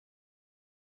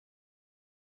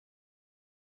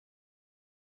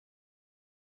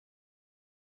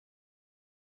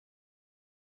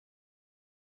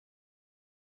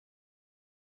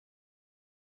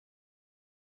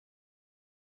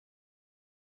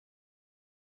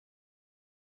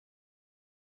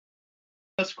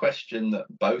first question that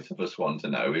both of us want to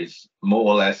know is more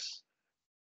or less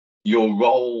your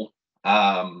role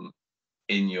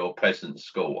in your present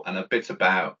school and a bit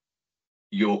about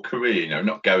your career,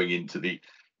 not going into the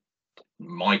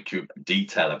micro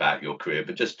detail about your career,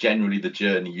 but just generally the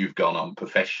journey you've gone on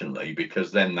professionally,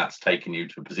 because then that's taken you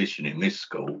to a position in this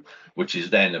school, which is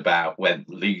then about when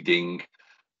leading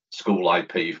school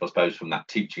IP, I suppose, from that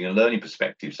teaching and learning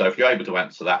perspective. So if you're able to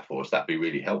answer that for us, that'd be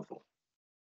really helpful.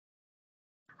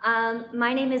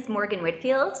 My name is Morgan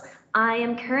Whitfield. I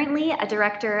am currently a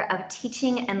director of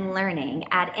teaching and learning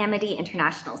at Amity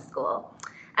International School.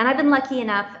 And I've been lucky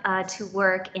enough to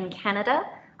work in Canada,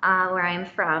 where I'm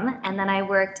from, and then I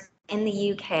worked in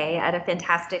the UK at a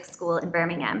fantastic school in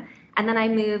Birmingham. And then I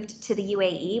moved to the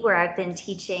UAE, where I've been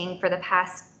teaching for the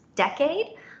past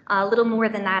decade, a little more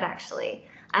than that actually.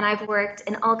 And I've worked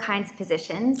in all kinds of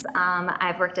positions.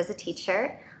 I've worked as a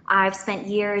teacher. I've spent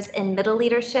years in middle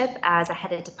leadership as a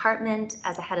head of department,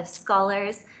 as a head of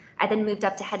scholars. I then moved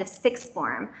up to head of sixth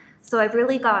form. So I've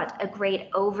really got a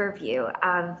great overview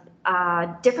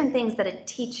of different things that a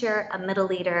teacher, a middle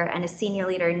leader, and a senior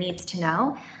leader needs to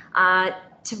know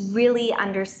to really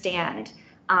understand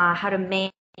how to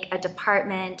make a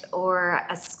department or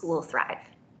a school thrive.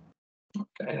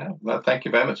 Okay, well, thank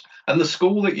you very much. And the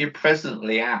school that you're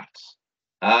presently at,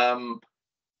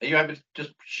 are you able to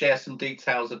just share some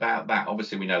details about that?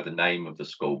 Obviously, we know the name of the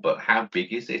school, but how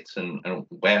big is it and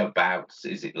whereabouts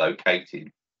is it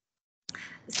located?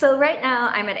 So right now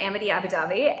I'm at Amity, Abu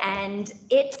Dhabi, and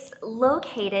it's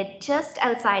located just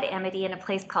outside Amity in a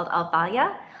place called Al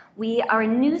Falia. We are a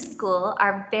new school.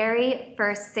 Our very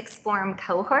first sixth form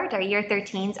cohort, our year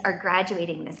 13s, are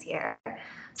graduating this year.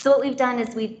 So what we've done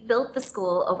is we've built the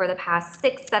school over the past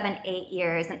 6, 7, 8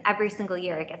 years, and every single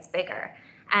year it gets bigger.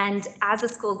 And as the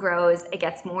school grows, it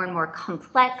gets more and more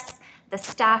complex, the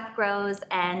staff grows,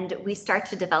 and we start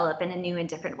to develop in a new and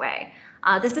different way.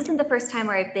 This isn't the first time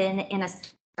where I've been in a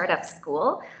startup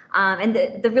school. And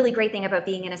the really great thing about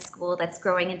being in a school that's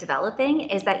growing and developing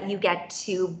is that you get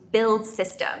to build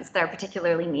systems that are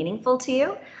particularly meaningful to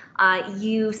you.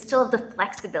 You still have the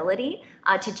flexibility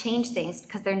to change things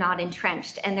because they're not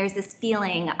entrenched. And there's this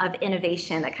feeling of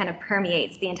innovation that kind of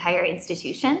permeates the entire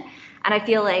institution. And I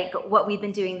feel like what we've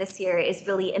been doing this year is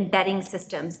really embedding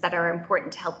systems that are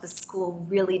important to help the school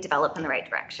really develop in the right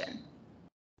direction.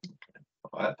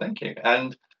 All right, thank you.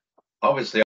 And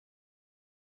obviously,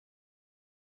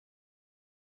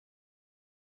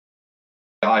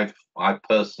 I've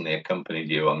personally accompanied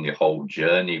you on the whole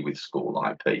journey with school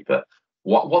IP, but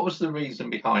what was the reason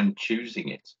behind choosing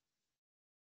it?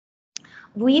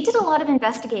 We did a lot of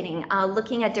investigating,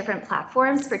 looking at different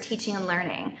platforms for teaching and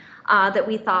learning that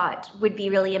we thought would be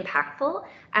really impactful.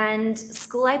 And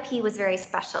School IP was very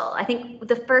special. I think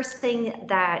the first thing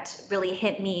that really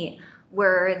hit me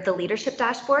were the leadership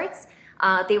dashboards.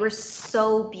 They were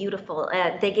so beautiful.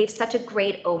 They gave such a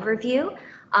great overview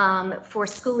for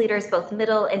school leaders, both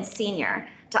middle and senior,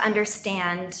 to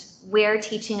understand where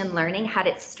teaching and learning had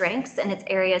its strengths and its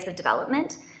areas of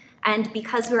development. And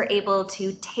because we were able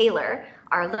to tailor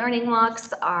our learning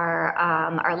walks,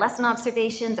 our lesson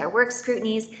observations, our work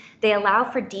scrutinies, they allow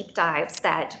for deep dives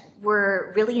that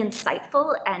were really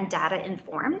insightful and data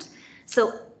informed.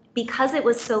 So because it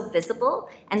was so visible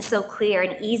and so clear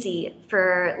and easy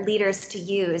for leaders to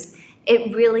use,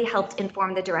 it really helped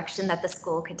inform the direction that the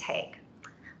school could take.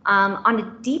 On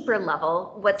a deeper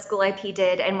level, what School IP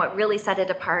did and what really set it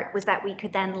apart was that we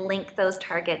could then link those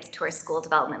targets to our school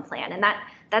development plan. And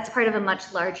that's part of a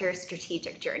much larger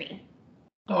strategic journey.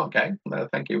 Okay, no,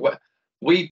 thank you.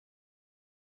 We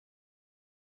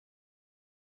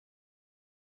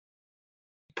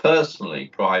personally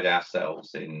pride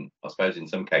ourselves in, I suppose, in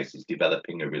some cases,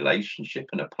 developing a relationship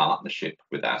and a partnership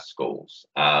with our schools.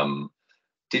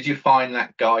 Did you find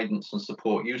that guidance and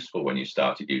support useful when you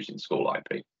started using School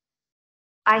IP?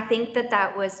 I think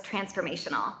that was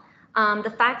transformational.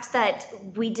 The fact that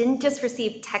we didn't just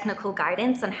receive technical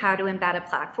guidance on how to embed a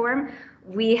platform,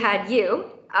 we had you,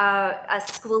 a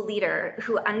school leader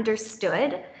who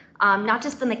understood not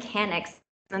just the mechanics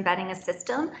of embedding a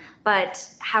system, but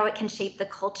how it can shape the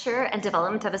culture and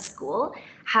development of a school.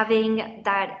 Having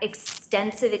that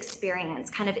extensive experience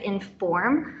kind of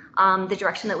inform the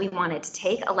direction that we wanted to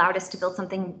take allowed us to build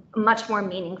something much more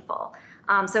meaningful.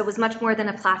 So it was much more than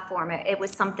a platform. It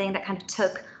was something that kind of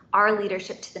took our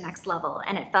leadership to the next level,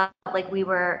 and it felt like we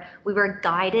were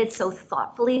guided so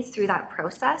thoughtfully through that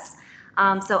process.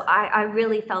 So I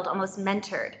really felt almost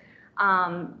mentored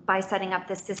by setting up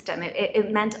this system.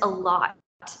 It meant a lot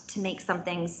to make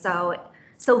something so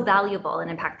valuable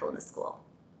and impactful in the school.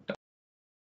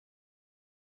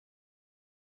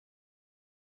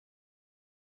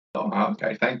 Oh,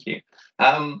 okay, thank you.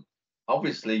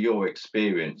 Obviously, you're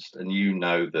experienced, and you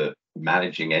know that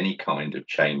managing any kind of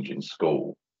change in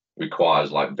school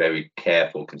requires like very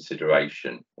careful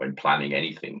consideration when planning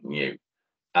anything new.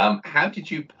 How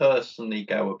did you personally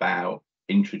go about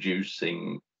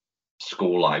introducing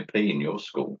school IP in your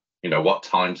school? You know, what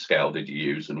timescale did you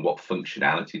use, and what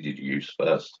functionality did you use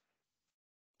first?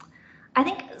 I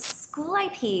think School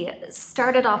IP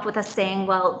started off with us saying,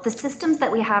 well, the systems that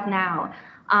we have now,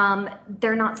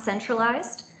 they're not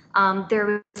centralized.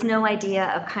 There was no idea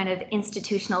of kind of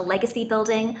institutional legacy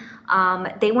building.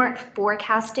 They weren't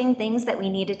forecasting things that we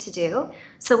needed to do.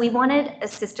 So we wanted a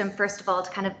system, first of all,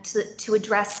 to kind of to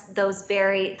address those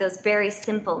very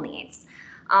simple needs.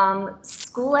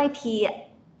 School IP,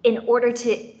 in order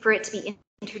for it to be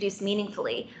introduced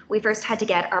meaningfully, we first had to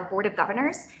get our board of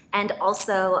governors and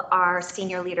also our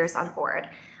senior leaders on board.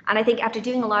 And I think after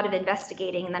doing a lot of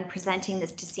investigating and then presenting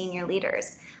this to senior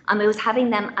leaders, it was having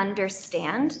them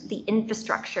understand the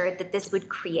infrastructure that this would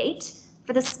create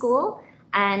for the school.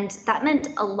 And that meant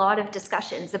a lot of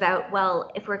discussions about,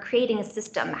 well, if we're creating a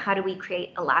system, how do we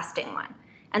create a lasting one?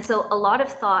 And so a lot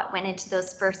of thought went into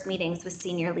those first meetings with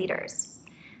senior leaders.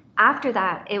 After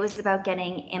that, it was about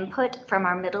getting input from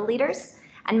our middle leaders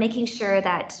and making sure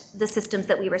that the systems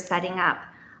that we were setting up,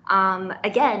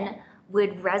 again,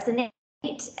 would resonate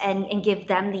and give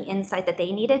them the insight that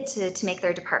they needed to make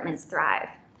their departments thrive.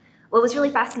 What was really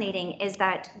fascinating is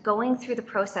that going through the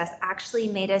process actually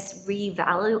made us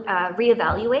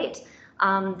reevaluate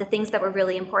the things that were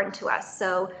really important to us.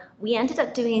 So we ended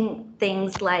up doing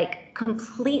things like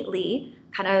completely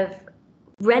kind of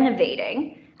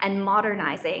renovating and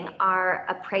modernizing our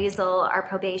appraisal, our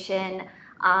probation,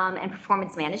 and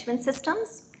performance management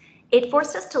systems. It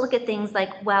forced us to look at things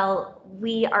like, well,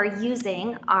 we are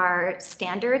using our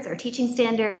standards, our teaching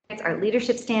standards, our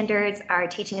leadership standards, our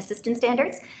teaching assistant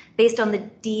standards based on the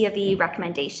D of E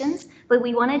recommendations, but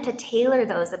we wanted to tailor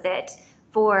those a bit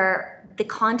for the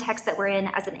context that we're in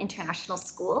as an international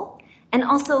school, and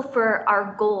also for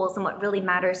our goals and what really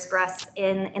matters for us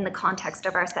in the context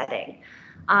of our setting.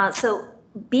 So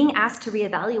being asked to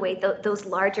reevaluate those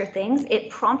larger things, it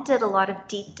prompted a lot of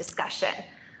deep discussion.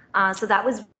 So that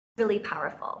was really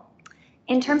powerful.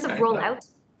 In terms of rollout,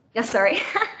 yeah, sorry.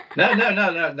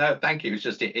 No. Thank you. It's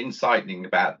just inciting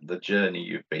about the journey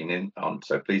you've been on.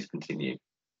 So please continue.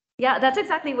 Yeah, that's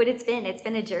exactly what it's been. It's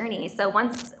been a journey. So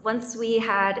once we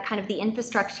had kind of the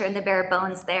infrastructure and the bare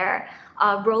bones there,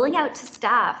 rolling out to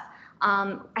staff,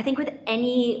 I think with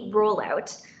any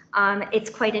rollout, it's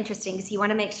quite interesting because you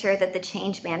want to make sure that the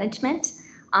change management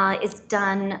is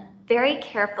done very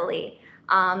carefully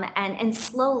and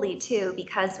slowly too,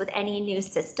 because with any new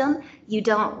system, you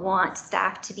don't want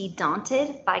staff to be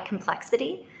daunted by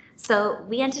complexity. So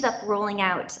we ended up rolling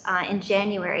out in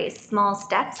January small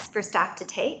steps for staff to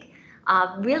take.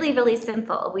 Really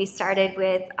simple. We started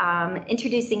with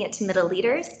introducing it to middle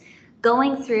leaders,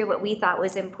 going through what we thought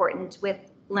was important with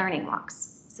learning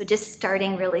walks. So just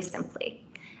starting really simply.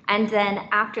 And then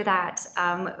after that,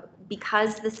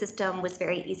 because the system was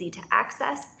very easy to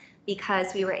access,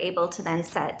 because we were able to then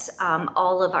set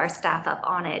all of our staff up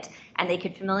on it and they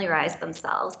could familiarize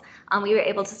themselves, we were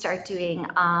able to start doing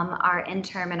our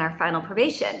interim and our final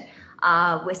probation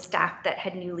with staff that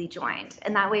had newly joined.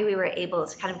 And that way we were able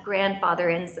to kind of grandfather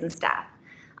in some staff.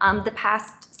 The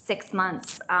past 6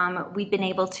 months, we've been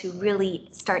able to really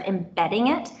start embedding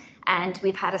it, and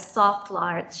we've had a soft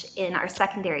launch in our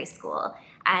secondary school.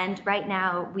 And right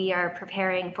now we are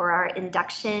preparing for our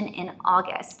induction in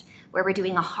August, where we're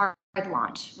doing a hard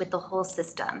launch with the whole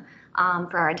system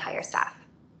for our entire staff.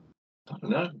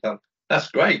 No, that's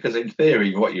great, because in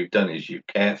theory, what you've done is you've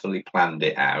carefully planned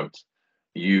it out.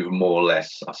 You've more or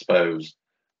less, I suppose,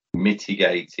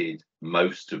 mitigated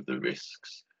most of the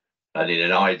risks. And in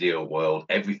an ideal world,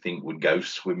 everything would go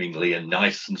swimmingly and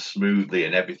nice and smoothly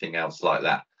and everything else like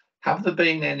that. Have there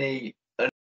been any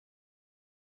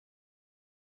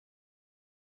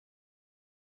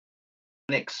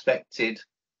unexpected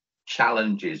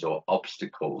challenges or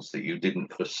obstacles that you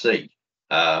didn't foresee,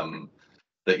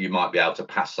 that you might be able to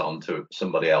pass on to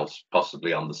somebody else,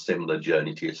 possibly on the similar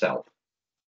journey to yourself?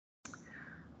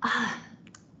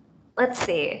 Let's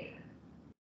see.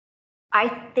 I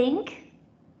think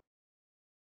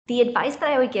the advice that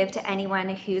I would give to anyone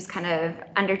who's kind of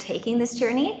undertaking this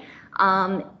journey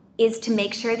is to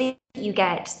make sure that you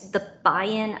get the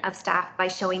buy-in of staff by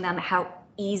showing them how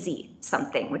easy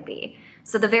something would be.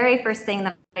 So the very first thing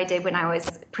that I did when I was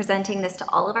presenting this to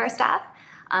all of our staff,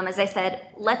 as I said,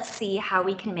 let's see how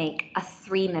we can make a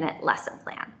 3-minute lesson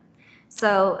plan.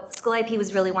 So School IP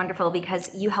was really wonderful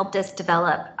because you helped us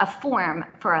develop a form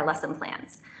for our lesson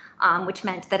plans. which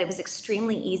meant that it was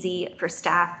extremely easy for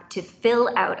staff to fill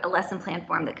out a lesson plan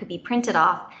form that could be printed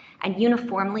off and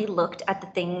uniformly looked at the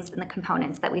things and the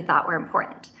components that we thought were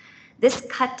important. This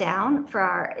cut down for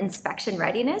our inspection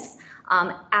readiness,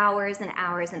 hours and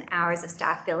hours and hours of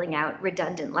staff filling out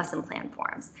redundant lesson plan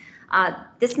forms.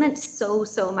 This meant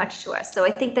so much to us. So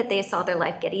I think that they saw their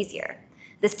life get easier.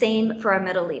 The same for our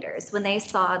middle leaders. When they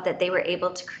saw that they were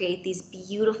able to create these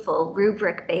beautiful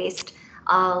rubric-based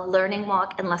learning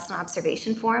walk and lesson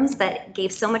observation forms that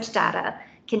gave so much data,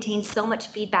 contained so much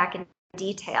feedback and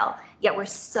detail, yet were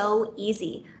so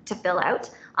easy to fill out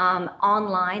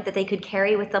online that they could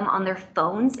carry with them on their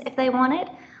phones if they wanted.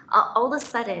 All of a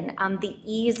sudden, the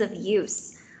ease of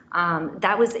use,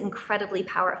 that was incredibly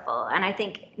powerful. And I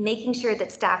think making sure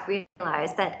that staff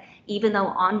realize that even though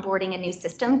onboarding a new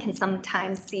system can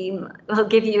sometimes will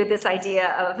give you this idea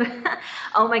of,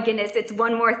 oh my goodness, it's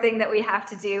one more thing that we have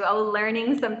to do. Oh,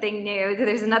 learning something new.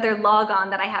 There's another log on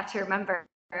that I have to remember.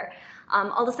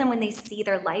 All of a sudden, when they see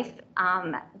their life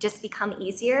just become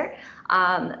easier,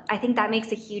 I think that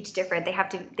makes a huge difference.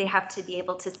 They have to be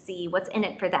able to see what's in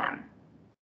it for them.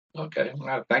 Okay,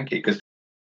 well, thank you. Because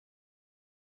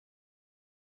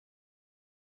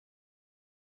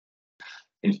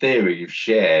in theory, you've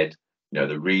shared,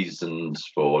 the reasons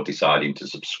for deciding to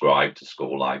subscribe to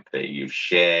SchoolIP. You've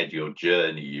shared your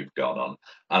journey you've gone on,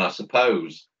 and I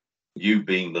suppose you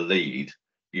being the lead,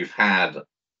 you've had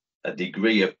a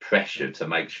degree of pressure to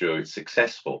make sure it's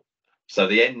successful. So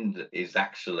the end is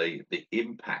actually the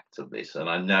impact of this. And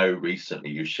I know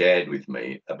recently you shared with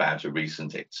me about a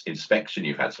recent inspection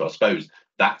you've had. So I suppose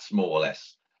that's more or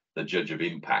less the judge of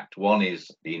impact. One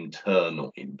is the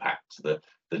internal impact, the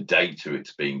data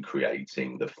it's been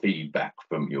creating, the feedback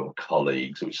from your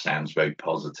colleagues, which sounds very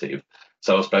positive.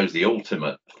 So I suppose the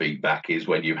ultimate feedback is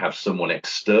when you have someone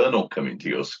external come into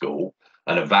your school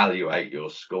and evaluate your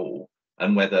school,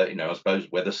 and whether, I suppose,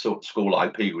 whether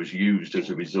SchoolIP was used as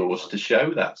a resource to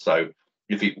show that. So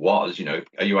if it was,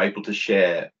 are you able to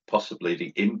share possibly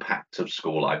the impact of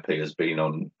SchoolIP has been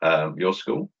on your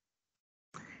school?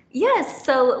 Yes,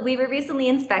 so we were recently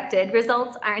inspected.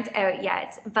 Results aren't out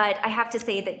yet, but I have to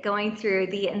say that going through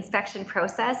the inspection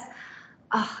process,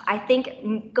 I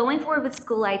think going forward with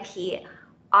SchoolIP,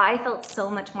 I felt so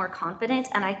much more confident,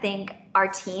 and I think our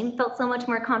team felt so much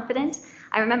more confident.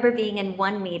 I remember being in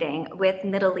one meeting with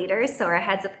middle leaders, so our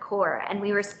heads of core, and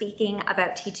we were speaking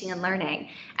about teaching and learning.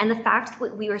 And the fact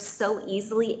that we were so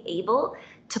easily able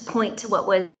to point to what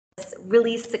was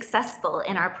really successful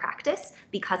in our practice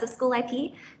because of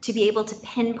SchoolIP, to be able to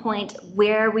pinpoint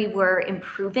where we were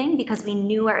improving because we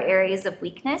knew our areas of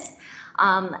weakness,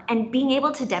 and being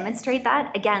able to demonstrate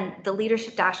that. Again, the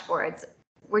leadership dashboards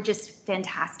were just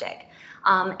fantastic.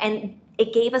 And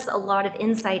it gave us a lot of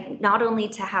insight, not only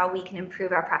to how we can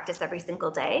improve our practice every single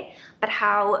day, but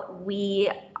how we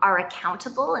are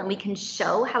accountable and we can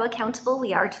show how accountable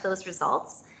we are to those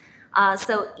results.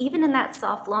 So even in that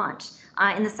soft launch,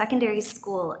 in the secondary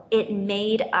school, it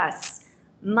made us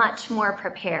much more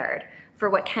prepared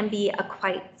for what can be a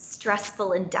quite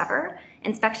stressful endeavor.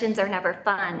 Inspections are never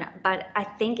fun, but I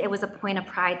think it was a point of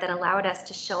pride that allowed us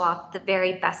to show off the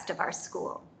very best of our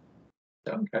school.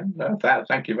 Okay, no,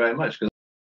 thank you very much.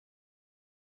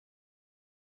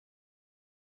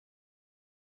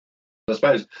 I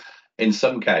suppose in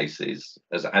some cases,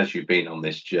 as you've been on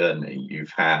this journey,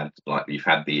 you've had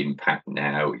the impact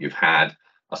now. You've had,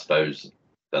 I suppose,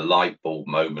 the light bulb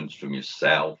moments from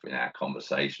yourself in our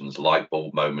conversations, light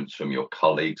bulb moments from your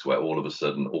colleagues, where all of a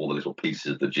sudden all the little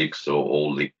pieces of the jigsaw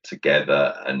all linked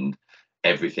together and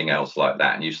everything else like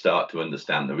that. And you start to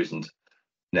understand there isn't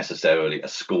necessarily a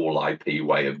SchoolIP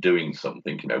way of doing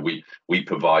something. We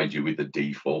provide you with the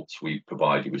defaults, we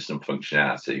provide you with some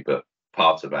functionality, but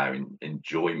part of our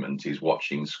enjoyment is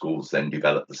watching schools then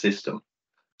develop the system.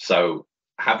 So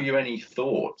have you any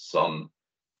thoughts on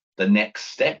the next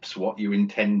steps, what you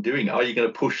intend doing? Are you going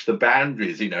to push the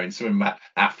boundaries, in some of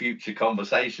our future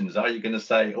conversations? Are you going to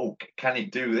say, oh, can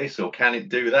it do this or can it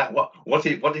do that? What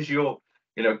is your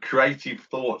creative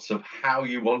thoughts of how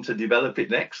you want to develop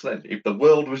it next then, if the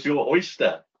world was your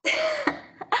oyster?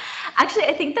 Actually,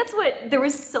 I think there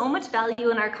was so much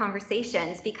value in our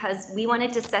conversations because we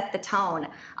wanted to set the tone.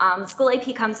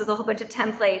 SchoolIP comes with a whole bunch of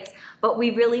templates, but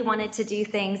we really wanted to do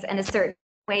things in a certain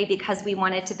way because we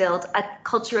wanted to build a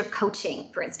culture of coaching,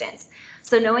 for instance.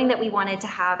 So knowing that we wanted to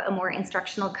have a more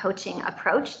instructional coaching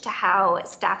approach to how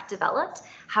staff developed,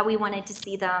 how we wanted to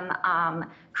see them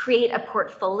create a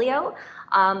portfolio,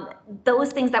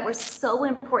 those things that were so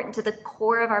important to the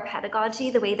core of our pedagogy,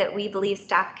 the way that we believe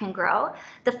staff can grow,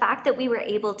 the fact that we were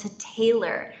able to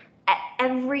tailor at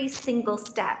every single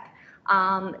step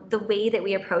the way that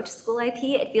we approach School IP,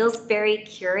 it feels very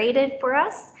curated for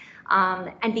us.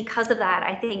 And because of that,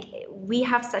 I think we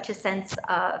have such a sense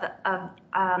of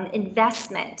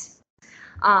investment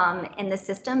in the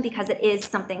system, because it is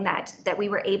something that we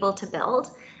were able to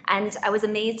build. And I was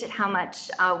amazed at how much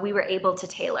we were able to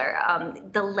tailor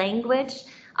the language,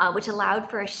 which allowed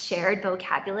for a shared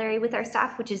vocabulary with our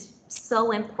staff, which is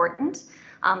so important.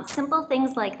 Simple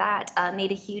things like that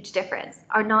made a huge difference.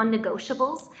 Our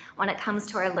non-negotiables when it comes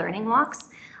to our learning walks,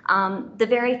 the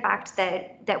very fact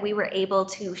that we were able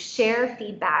to share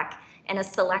feedback in a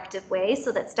selective way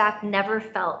so that staff never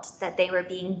felt that they were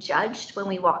being judged when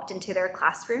we walked into their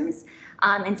classrooms.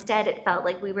 Instead, it felt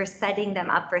like we were setting them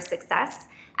up for success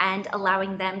and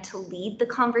allowing them to lead the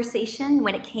conversation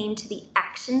when it came to the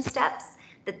action steps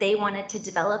that they wanted to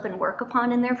develop and work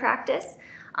upon in their practice.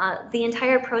 The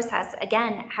entire process,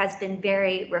 again, has been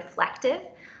very reflective,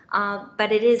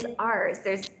 but it is ours.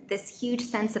 There's this huge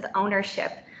sense of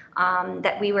ownership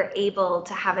that we were able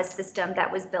to have a system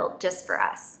that was built just for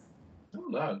us.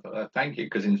 Oh, no, thank you.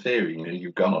 Because in theory,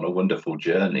 you've gone on a wonderful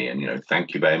journey, and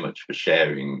thank you very much for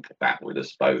sharing that with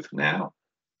us both now.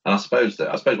 And I suppose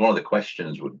one of the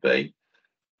questions would be,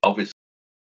 obviously,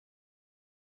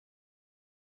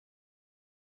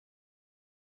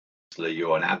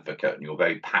 you're an advocate and you're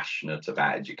very passionate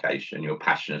about education. You're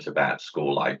passionate about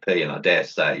school IP, and I dare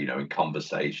say, in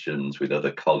conversations with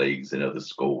other colleagues in other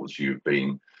schools, you've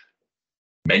been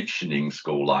mentioning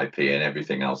school IP and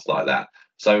everything else like that.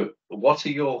 So what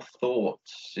are your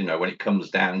thoughts, when it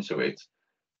comes down to it?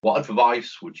 What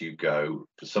advice would you go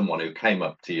to someone who came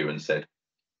up to you and said,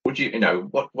 what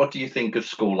do you think of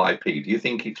school IP? Do you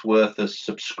think it's worth us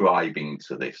subscribing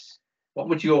to this? What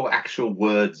would your actual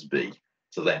words be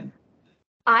to them?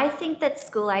 I think that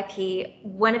School IP,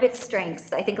 one of its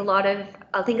strengths, I think a lot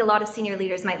of senior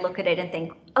leaders might look at it and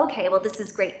think, okay, well, this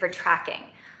is great for tracking.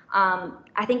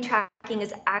 I think tracking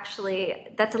is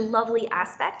that's a lovely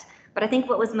aspect, but I think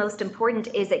what was most important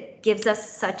is it gives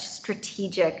us such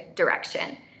strategic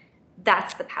direction.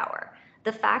 That's the power.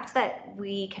 The fact that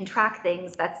we can track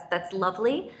things, that's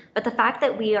lovely, but the fact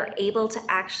that we are able to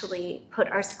actually put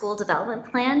our school development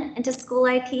plan into School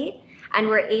IP, and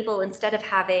we're able, instead of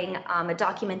having a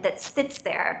document that sits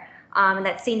there and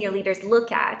that senior leaders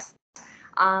look at,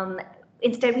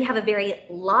 instead we have a very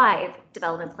live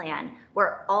development plan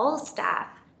where all staff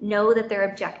know that their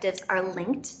objectives are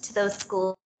linked to those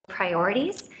school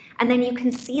priorities, and then you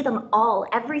can see them all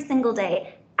every single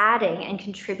day adding and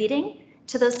contributing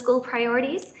to those school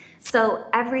priorities. So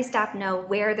every staff know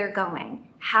where they're going,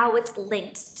 how it's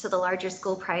linked to the larger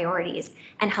school priorities,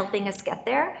 and helping us get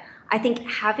there. I think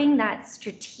having that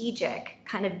strategic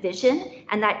kind of vision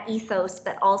and that ethos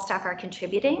that all staff are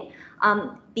contributing,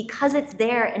 because it's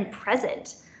there and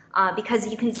present, because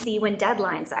you can see when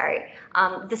deadlines are,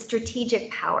 the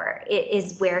strategic power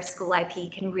is where School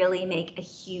IP can really make a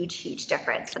huge, huge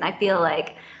difference. And I feel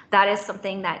like that is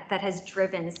something that has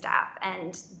driven staff.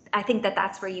 And I think that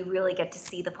that's where you really get to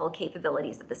see the full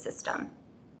capabilities of the system.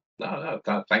 No,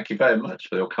 thank you very much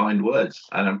for your kind words.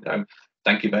 And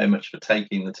thank you very much for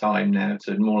taking the time now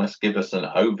to more or less give us an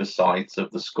oversight of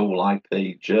the School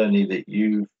IP journey that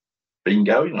you've been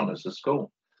going on as a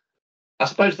school. I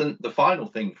suppose the final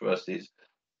thing for us is,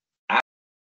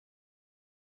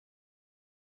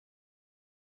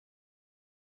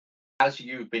 as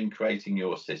you've been creating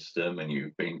your system and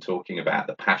you've been talking about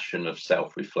the passion of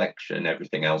self-reflection,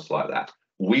 everything else like that,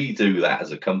 we do that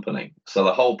as a company. So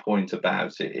the whole point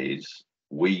about it is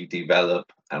we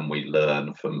develop and we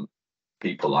learn from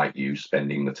people like you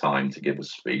spending the time to give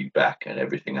us feedback and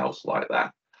everything else like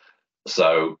that.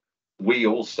 So we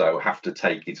also have to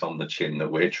take it on the chin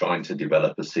that we're trying to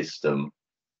develop a system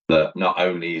that not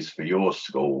only is for your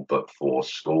school, but for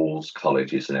schools,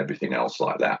 colleges, and everything else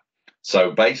like that.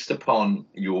 So based upon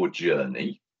your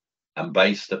journey and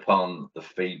based upon the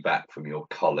feedback from your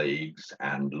colleagues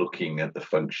and looking at the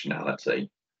functionality,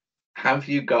 have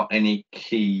you got any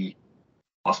key,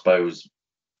 I suppose,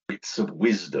 bits of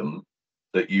wisdom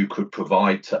that you could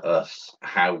provide to us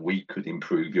how we could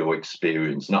improve your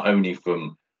experience, not only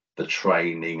from the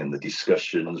training and the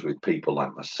discussions with people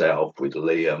like myself, with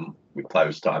Liam, with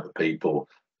those type of people,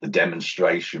 the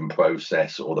demonstration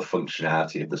process or the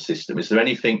functionality of the system? Is there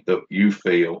anything that you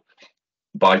feel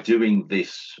by doing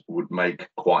this would make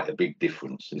quite a big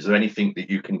difference? Is there anything that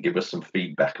you can give us some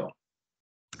feedback on?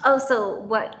 Oh, so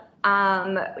what,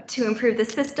 to improve the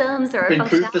systems or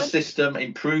improve the functionality? system,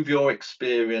 improve your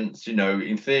experience.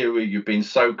 In theory, you've been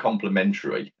so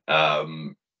complimentary,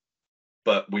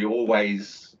 but we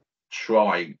always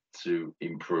try to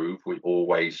improve. We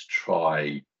always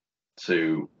try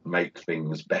to make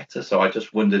things better. So I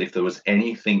just wondered if there was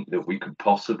anything that we could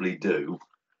possibly do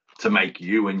to make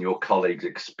you and your colleagues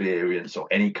experience, or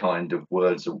any kind of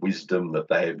words of wisdom that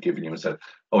they have given you and said,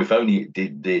 oh, if only it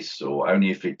did this, or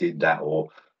only if it did that, or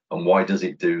and why does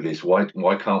it do this? Why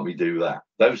can't we do that?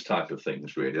 Those type of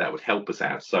things, really, that would help us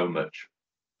out so much.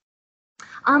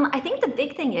 I think the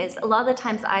big thing is, a lot of the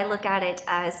times I look at it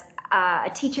as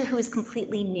a teacher who is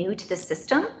completely new to the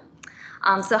system.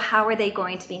 So how are they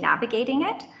going to be navigating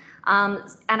it?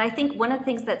 And I think one of the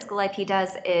things that SchoolIP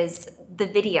does is the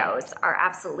videos are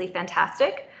absolutely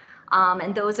fantastic.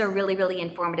 And those are really, really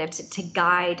informative to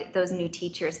guide those new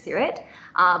teachers through it.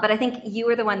 But I think you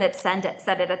were the one that said it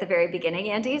at the very beginning,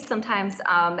 Andy. Sometimes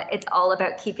it's all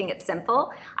about keeping it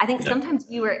simple. I think sometimes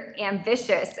you were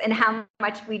ambitious in how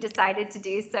much we decided to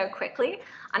do so quickly.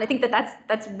 And I think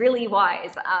that's really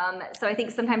wise. So I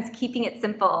think sometimes keeping it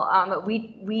simple,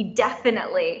 we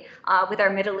definitely, with our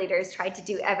middle leaders, tried to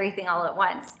do everything all at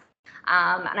once.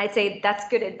 And I'd say that's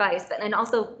good advice. And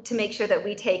also to make sure that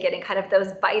we take it in kind of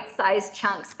those bite-sized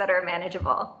chunks that are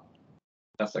manageable.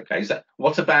 That's okay. So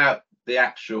what about the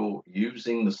actual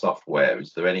using the software?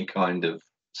 Is there any kind of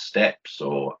steps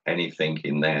or anything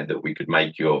in there that we could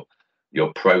make your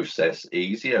process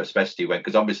easier, especially when,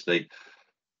 because obviously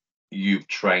you've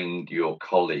trained your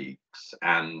colleagues,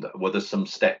 and were there some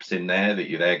steps in there that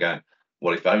you're there going,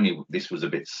 well, if only this was a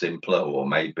bit simpler, or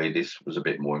maybe this was a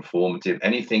bit more informative?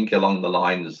 Anything along the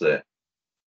lines that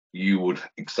you would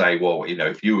say, well,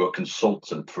 if you were a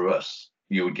consultant for us,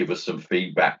 you would give us some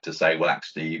feedback to say, well,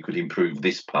 actually, you could improve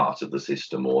this part of the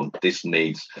system, or this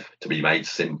needs to be made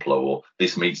simpler, or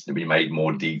this needs to be made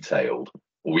more detailed,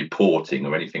 or reporting,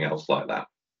 or anything else like that?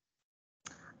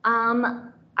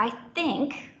 I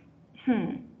think,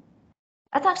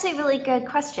 that's actually a really good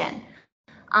question.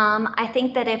 I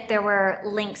think that if there were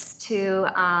links to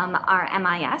our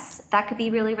MIS, that could be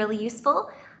really, really useful.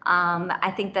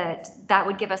 I think that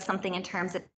would give us something in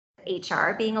terms of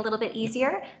HR being a little bit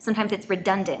easier. Sometimes it's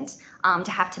redundant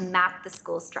to have to map the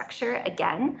school structure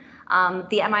again.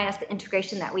 The MIS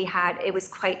integration that we had, it was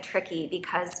quite tricky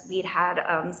because we'd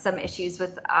had some issues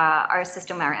with our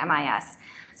system, our MIS.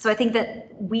 So I think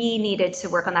that we needed to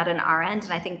work on that on our end,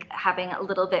 and I think having a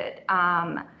little bit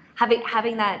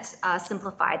having that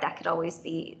simplified, that could always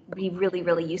be really,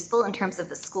 really useful in terms of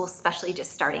the school, especially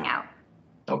just starting out.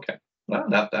 Okay, well,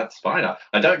 that's fine.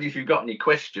 I don't know if you've got any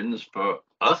questions for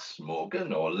us,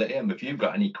 Morgan or Liam. If you've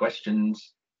got any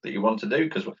questions that you want to do,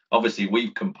 because obviously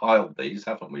we've compiled these,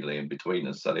 haven't we, Liam, between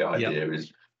us? So the idea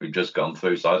is we've just gone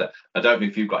through. So I don't know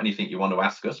if you've got anything you want to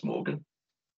ask us, Morgan.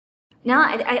 No,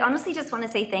 I honestly just want to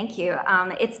say thank you.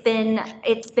 It's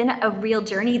been a real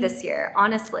journey this year,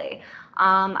 honestly.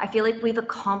 I feel like we've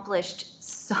accomplished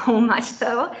so much,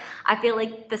 though. I feel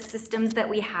like the systems that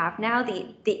we have now,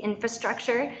 the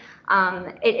infrastructure,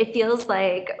 it feels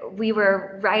like we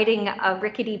were riding a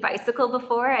rickety bicycle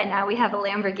before, and now we have a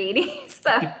Lamborghini.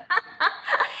 So,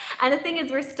 and the thing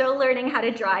is, we're still learning how to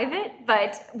drive it,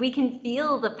 but we can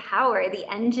feel the power. The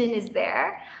engine is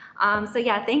there. So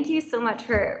yeah, thank you so much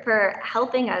for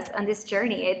helping us on this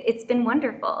journey. It's been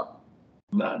wonderful.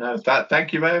 No,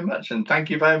 thank you very much, and thank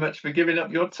you very much for giving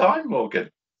up your time,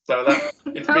 Morgan. So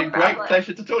it's No been a great problem.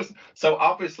 pleasure to talk. So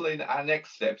obviously our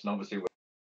next steps, and obviously